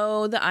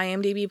know the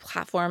IMDb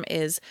platform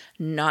is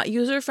not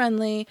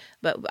user-friendly,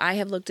 but I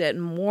have looked at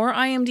more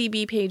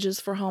IMDb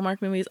pages for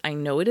Hallmark movies. I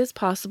know it is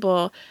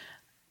possible.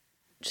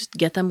 Just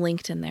get them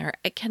linked in there.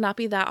 It cannot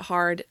be that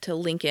hard to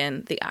link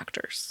in the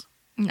actors.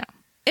 No.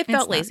 It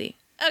felt lazy.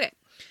 Okay.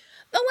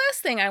 The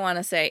last thing I want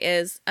to say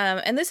is,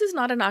 and this is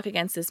not a knock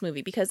against this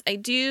movie, because I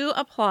do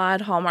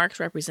applaud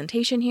Hallmark's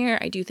representation here.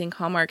 I do think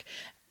Hallmark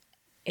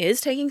is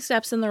taking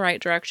steps in the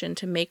right direction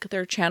to make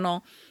their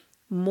channel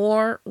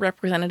more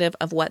representative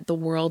of what the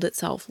world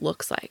itself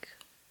looks like.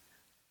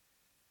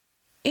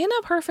 In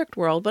a perfect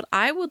world, what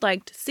I would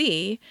like to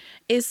see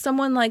is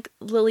someone like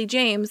Lily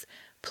James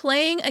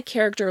playing a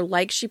character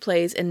like she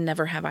plays in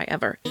Never Have I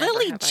Ever.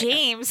 Lily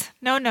James.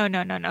 No.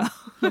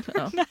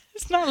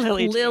 It's not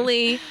Lily James.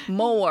 Lily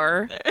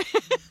Moore.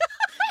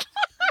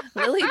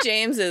 Lily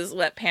James is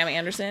what, Pam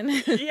Anderson?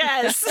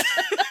 Yes.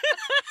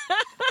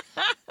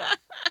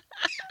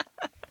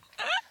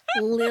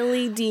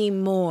 Lily D.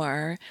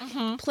 Moore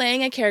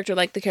playing a character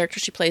like the character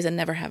she plays in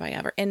Never Have I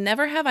Ever. In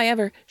Never Have I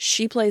Ever,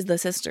 she plays the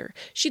sister.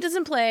 She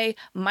doesn't play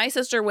my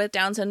sister with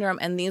Down syndrome,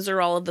 and these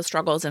are all of the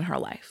struggles in her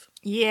life.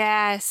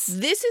 Yes.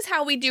 This is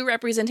how we do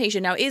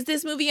representation. Now, is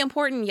this movie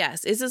important?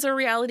 Yes. Is this a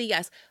reality?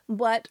 Yes.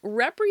 But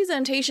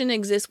representation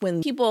exists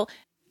when people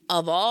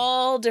of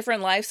all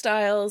different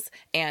lifestyles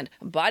and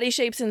body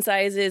shapes and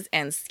sizes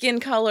and skin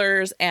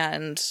colors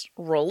and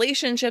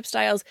relationship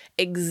styles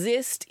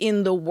exist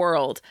in the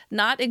world,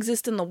 not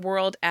exist in the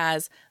world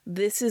as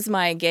this is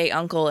my gay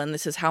uncle and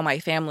this is how my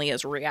family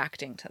is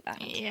reacting to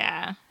that.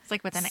 Yeah. It's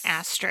like with an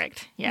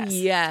asterisk. Yes.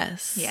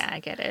 Yes. Yeah, I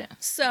get it.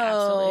 So,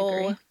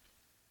 Absolutely agree.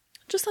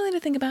 Just something to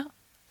think about.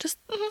 Just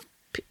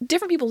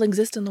different people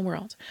exist in the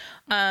world,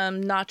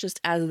 not just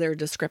as their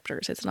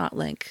descriptors. It's not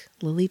like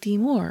Lily D.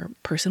 Moore,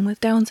 person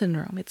with Down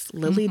syndrome. It's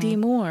Lily D.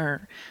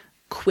 Moore,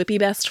 quippy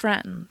best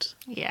friend.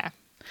 Yeah.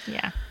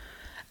 Yeah.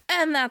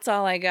 And that's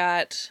all I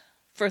got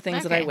for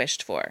things that I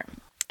wished for.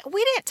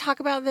 We didn't talk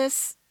about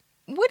this.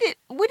 What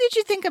did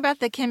you think about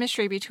the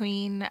chemistry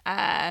between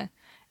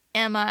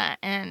Emma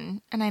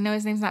and I know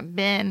his name's not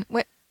Ben.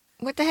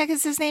 What the heck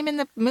is his name in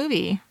the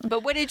movie?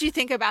 But what did you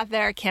think about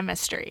their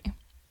chemistry?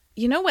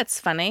 You know what's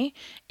funny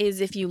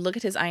is if you look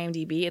at his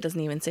IMDb, it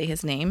doesn't even say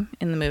his name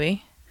in the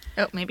movie.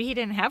 Oh, maybe he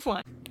didn't have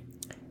one.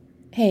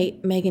 Hey,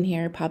 Megan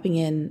here, popping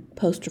in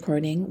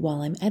post-recording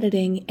while I'm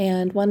editing,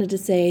 and wanted to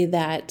say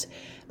that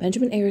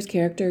Benjamin Ayer's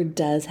character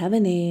does have a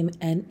name,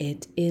 and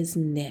it is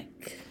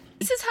Nick.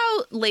 This is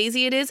how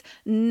lazy it is.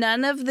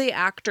 None of the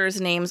actors'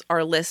 names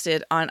are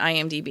listed on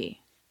IMDb.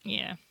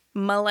 Yeah.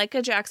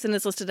 Malika Jackson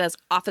is listed as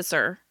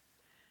Officer.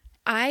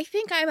 I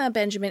think I'm a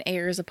Benjamin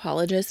Ayers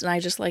apologist, and I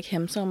just like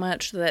him so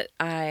much that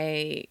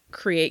I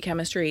create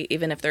chemistry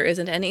even if there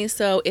isn't any.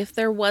 So if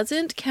there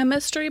wasn't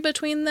chemistry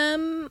between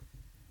them,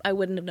 I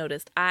wouldn't have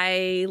noticed.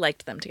 I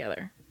liked them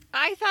together.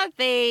 I thought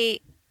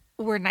they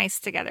were nice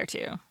together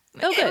too.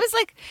 Oh, good. It was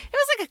like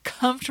a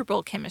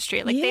comfortable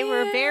chemistry. Like they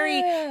were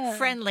very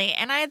friendly.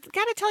 And I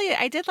got to tell you,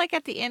 I did like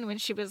at the end when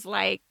she was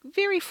like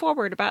very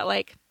forward about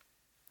like,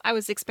 I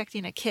was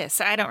expecting a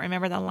kiss. I don't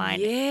remember the line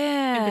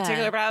in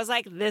particular, but I was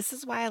like, this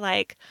is why I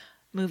like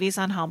movies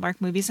on Hallmark,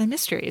 movies and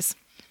mysteries.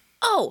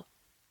 Oh,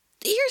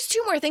 here's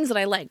two more things that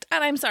I liked.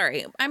 And I'm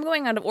sorry, I'm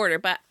going out of order,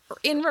 but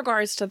in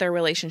regards to their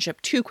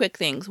relationship, two quick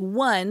things.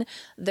 One,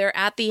 they're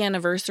at the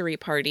anniversary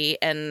party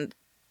and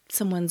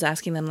someone's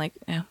asking them like,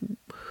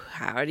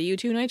 how do you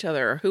two know each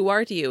other? Who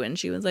are you? And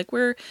she was like,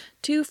 we're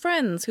two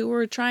friends who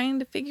were trying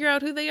to figure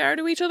out who they are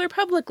to each other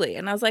publicly.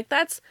 And I was like,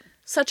 that's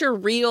such a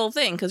real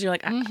thing, because you're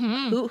like,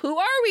 who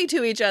are we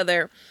to each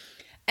other?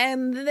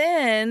 And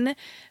then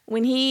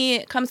when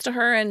he comes to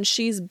her and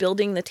she's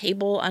building the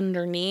table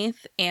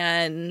underneath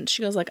and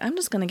she goes like, I'm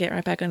just going to get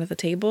right back under the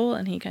table.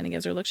 And he kind of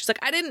gives her a look. She's like,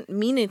 I didn't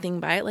mean anything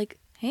by it. Like,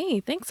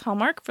 hey, thanks,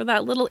 Hallmark, for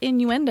that little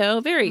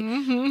innuendo. Very,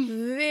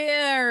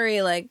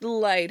 very like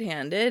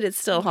light-handed. It's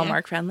still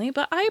Hallmark friendly,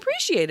 but I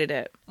appreciated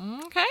it.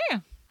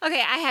 Okay,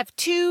 I have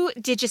two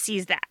Did You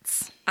See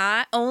That's?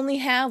 I only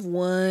have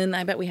one.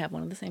 I bet we have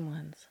one of the same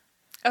ones.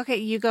 Okay,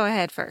 you go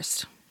ahead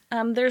first.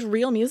 There's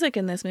real music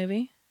in this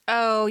movie.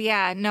 Oh,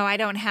 yeah. No, I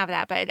don't have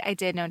that, but I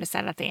did notice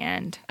that at the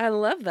end. I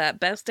love that.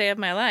 Best Day of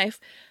My Life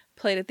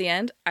played at the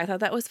end. I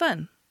thought that was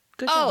fun.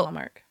 Good job,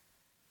 Hallmark.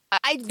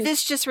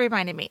 This just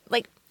reminded me.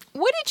 Like,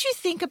 what did you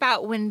think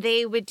about when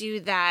they would do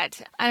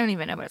that? I don't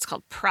even know what it's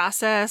called.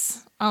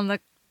 Process on the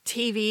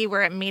TV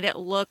where it made it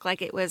look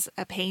like it was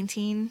a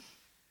painting.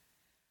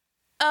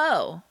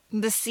 Oh.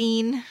 The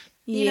scene.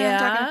 You know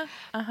what I'm talking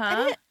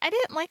about? I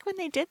didn't like when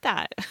they did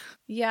that.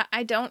 Yeah,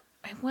 I didn't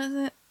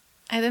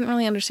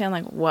really understand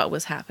like what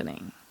was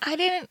happening. I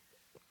didn't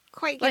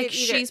quite get like it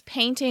either. She's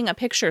painting a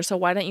picture, so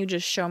why don't you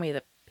just show me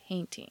the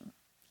painting?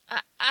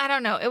 I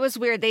don't know. It was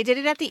weird. They did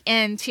it at the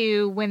end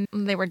too when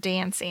they were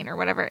dancing or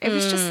whatever. It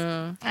was just,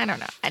 I don't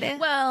know. I didn't.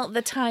 Well,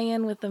 the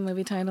tie-in with the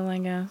movie title, I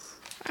guess.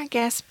 I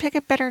guess. Pick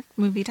a better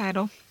movie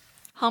title.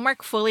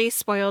 Hallmark fully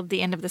spoiled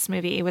the end of this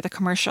movie with a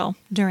commercial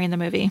during the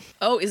movie.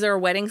 Oh, is there a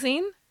wedding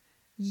scene?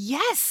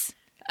 Yes.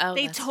 Oh,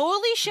 they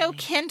totally show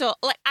Kendall.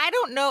 Like, I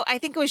don't know. I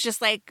think it was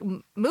just like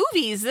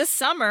movies this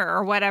summer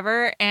or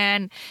whatever.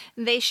 And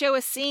they show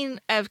a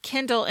scene of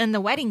Kendall in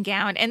the wedding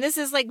gown. And this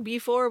is like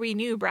before we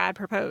knew Brad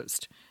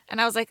proposed. And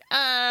I was like,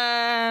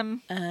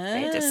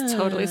 they just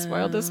totally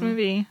spoiled this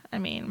movie. I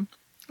mean,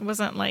 it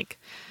wasn't like,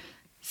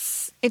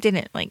 it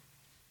didn't like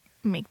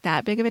make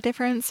that big of a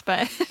difference,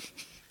 but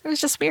it was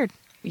just weird.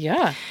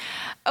 Yeah.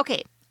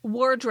 Okay.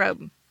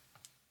 Wardrobe.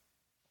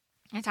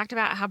 I talked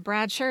about how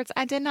Brad's shirts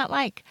I did not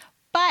like.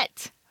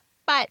 But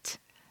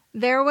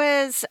there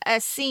was a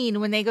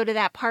scene when they go to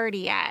that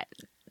party at,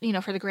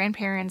 for the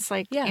grandparents'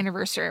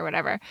 anniversary or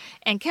whatever.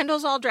 And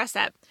Kendall's all dressed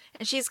up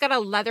and she's got a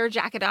leather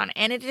jacket on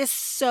and it is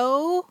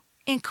so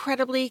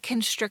incredibly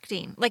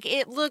constricting. Like,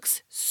 it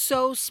looks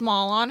so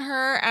small on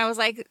her. I was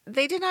like,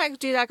 they did not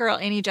do that girl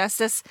any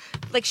justice.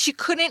 Like, she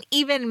couldn't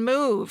even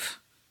move.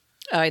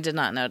 Oh, I did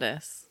not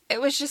notice. It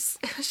was just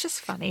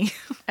funny.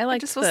 I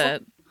liked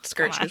the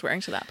skirt she was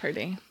wearing to that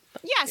party.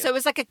 Yeah, so it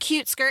was like a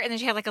cute skirt, and then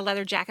she had like a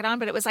leather jacket on,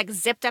 but it was like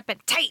zipped up and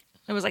tight.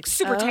 It was like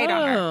super tight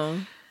on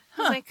her.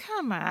 I was like,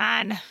 come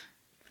on.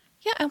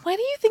 Yeah, and why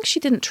do you think she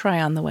didn't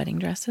try on the wedding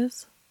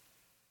dresses?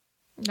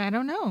 I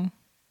don't know.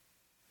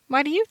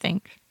 Why do you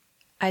think?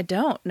 I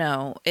don't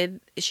know.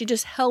 She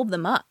just held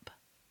them up.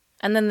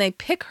 And then they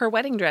pick her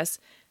wedding dress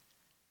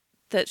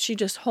that she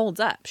just holds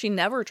up. She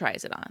never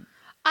tries it on.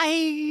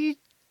 I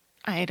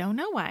don't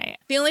know why.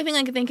 The only thing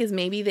I could think is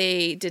maybe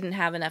they didn't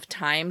have enough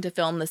time to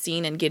film the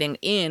scene and getting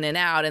in and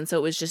out, and so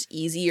it was just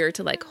easier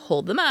to like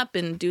hold them up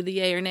and do the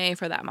yay or nay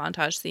for that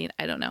montage scene.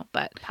 I don't know,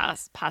 but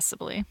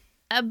possibly.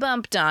 I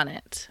bumped on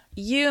it.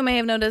 You may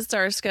have noticed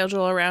our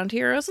schedule around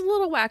here is a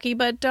little wacky,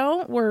 but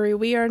don't worry,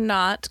 we are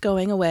not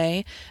going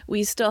away.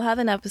 We still have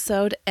an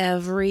episode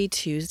every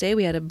Tuesday.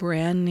 We had a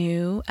brand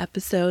new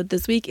episode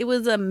this week. It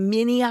was a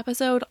mini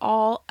episode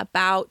all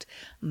about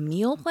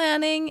meal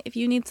planning. If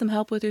you need some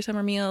help with your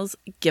summer meals,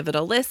 give it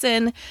a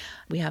listen.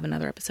 We have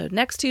another episode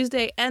next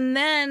Tuesday. And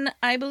then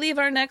I believe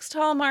our next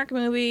Hallmark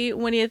movie,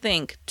 what do you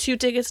think? 2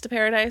 Tickets to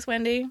Paradise,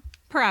 Wendy?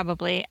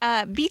 Probably.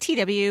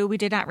 BTW, we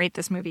did not rate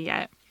this movie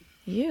yet.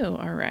 You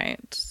are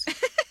right.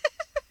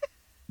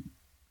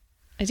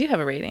 I do have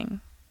a rating.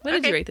 What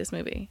did you rate this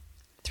movie?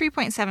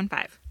 3.75.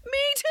 Me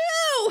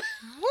too!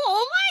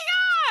 Oh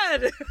my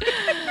God!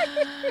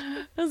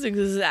 That's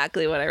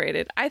exactly what I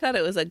rated. I thought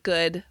it was a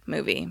good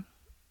movie.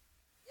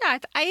 Yeah,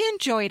 I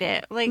enjoyed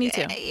it. Like, me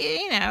too.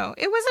 You know,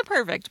 it wasn't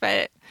perfect,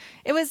 but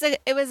it was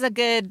a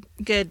good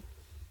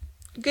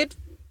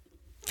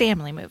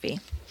family movie.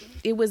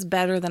 It was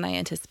better than I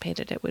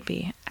anticipated it would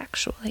be,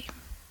 actually.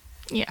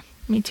 Yeah,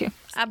 me too.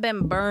 I've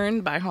been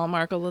burned by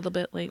Hallmark a little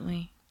bit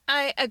lately.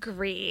 I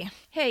agree.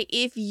 Hey,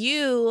 if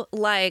you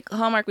like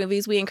Hallmark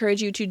movies, we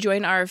encourage you to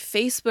join our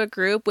Facebook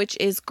group, which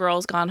is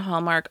Girls Gone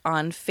Hallmark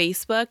on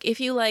Facebook. If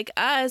you like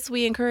us,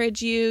 we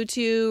encourage you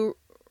to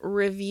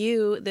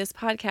review this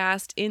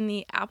podcast in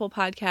the Apple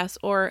Podcasts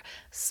or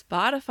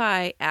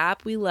Spotify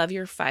app. We love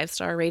your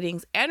 5-star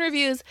ratings and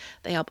reviews.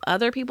 They help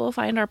other people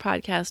find our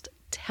podcast.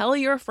 Tell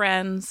your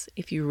friends,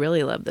 if you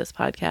really love this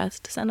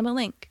podcast, send them a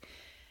link.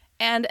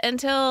 And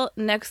until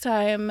next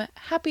time,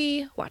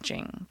 happy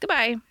watching.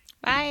 Goodbye.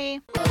 Bye.